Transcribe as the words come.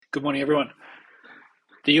Good morning, everyone.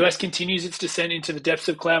 The US continues its descent into the depths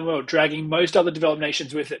of clown world, dragging most other developed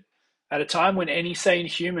nations with it. At a time when any sane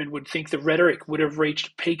human would think the rhetoric would have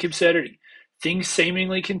reached peak absurdity, things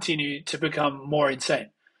seemingly continue to become more insane.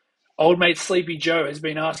 Old mate Sleepy Joe has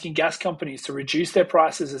been asking gas companies to reduce their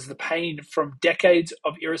prices as the pain from decades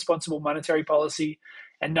of irresponsible monetary policy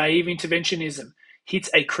and naive interventionism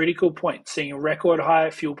hits a critical point, seeing record high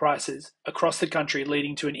fuel prices across the country,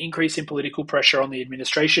 leading to an increase in political pressure on the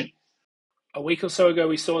administration. A week or so ago,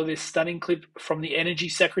 we saw this stunning clip from the Energy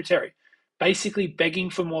Secretary, basically begging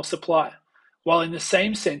for more supply, while in the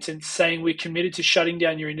same sentence saying we're committed to shutting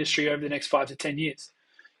down your industry over the next 5 to 10 years.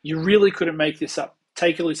 You really couldn't make this up.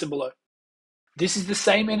 Take a listen below. This is the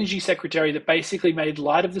same Energy Secretary that basically made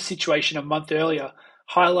light of the situation a month earlier,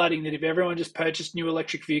 highlighting that if everyone just purchased new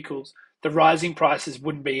electric vehicles, the rising prices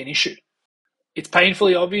wouldn't be an issue. It's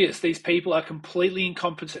painfully obvious these people are completely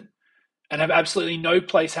incompetent and have absolutely no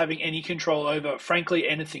place having any control over, frankly,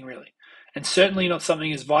 anything really, and certainly not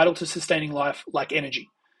something as vital to sustaining life like energy.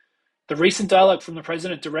 The recent dialogue from the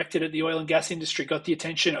president directed at the oil and gas industry got the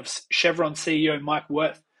attention of Chevron CEO Mike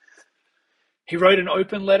Wirth. He wrote an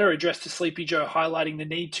open letter addressed to Sleepy Joe highlighting the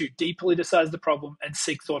need to depoliticize the problem and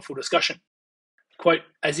seek thoughtful discussion. Quote,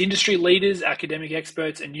 as industry leaders, academic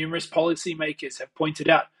experts, and numerous policymakers have pointed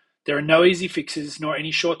out, there are no easy fixes nor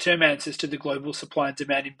any short-term answers to the global supply and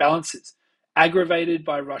demand imbalances aggravated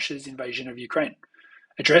by Russia's invasion of Ukraine.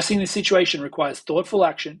 Addressing this situation requires thoughtful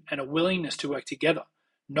action and a willingness to work together,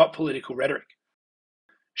 not political rhetoric.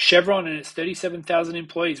 Chevron and its 37,000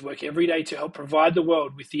 employees work every day to help provide the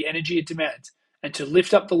world with the energy it demands and to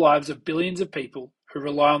lift up the lives of billions of people who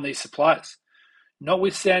rely on these suppliers.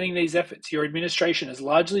 Notwithstanding these efforts, your administration has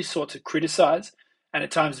largely sought to criticize and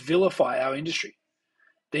at times vilify our industry.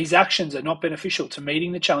 These actions are not beneficial to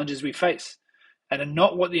meeting the challenges we face and are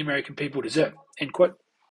not what the American people deserve. End quote.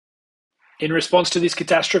 In response to this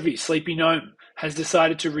catastrophe, Sleepy Gnome has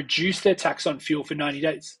decided to reduce their tax on fuel for 90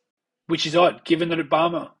 days, which is odd given that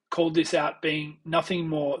Obama called this out being nothing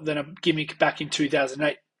more than a gimmick back in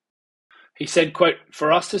 2008. He said, quote,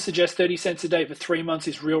 for us to suggest 30 cents a day for 3 months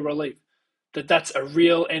is real relief. That's a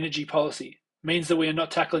real energy policy means that we are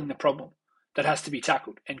not tackling the problem that has to be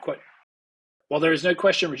tackled, end quote. While there is no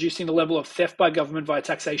question reducing the level of theft by government via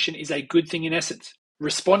taxation is a good thing in essence,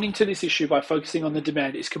 responding to this issue by focusing on the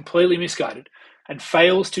demand is completely misguided and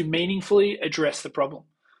fails to meaningfully address the problem.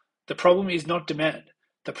 The problem is not demand.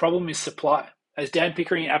 The problem is supply. As Dan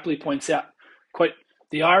Pickering aptly points out, quote,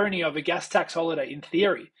 the irony of a gas tax holiday, in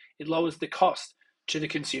theory, it lowers the cost to the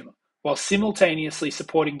consumer while simultaneously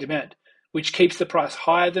supporting demand, which keeps the price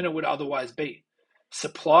higher than it would otherwise be.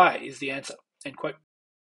 Supply is the answer, end quote.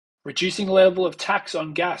 Reducing the level of tax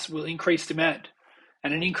on gas will increase demand,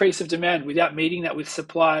 and an increase of demand without meeting that with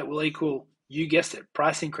supply will equal, you guessed it,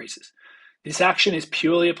 price increases. This action is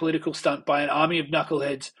purely a political stunt by an army of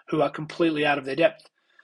knuckleheads who are completely out of their depth.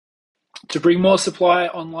 To bring more supply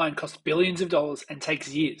online costs billions of dollars and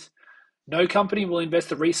takes years. No company will invest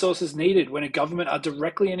the resources needed when a government are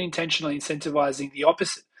directly and intentionally incentivizing the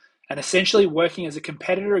opposite and essentially working as a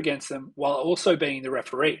competitor against them while also being the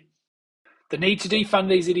referee. The need to defund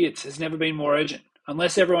these idiots has never been more urgent,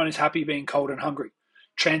 unless everyone is happy being cold and hungry.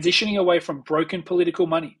 Transitioning away from broken political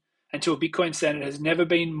money and to a Bitcoin standard has never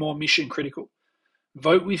been more mission critical.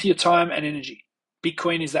 Vote with your time and energy.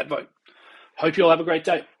 Bitcoin is that vote. Hope you all have a great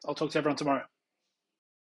day. I'll talk to everyone tomorrow.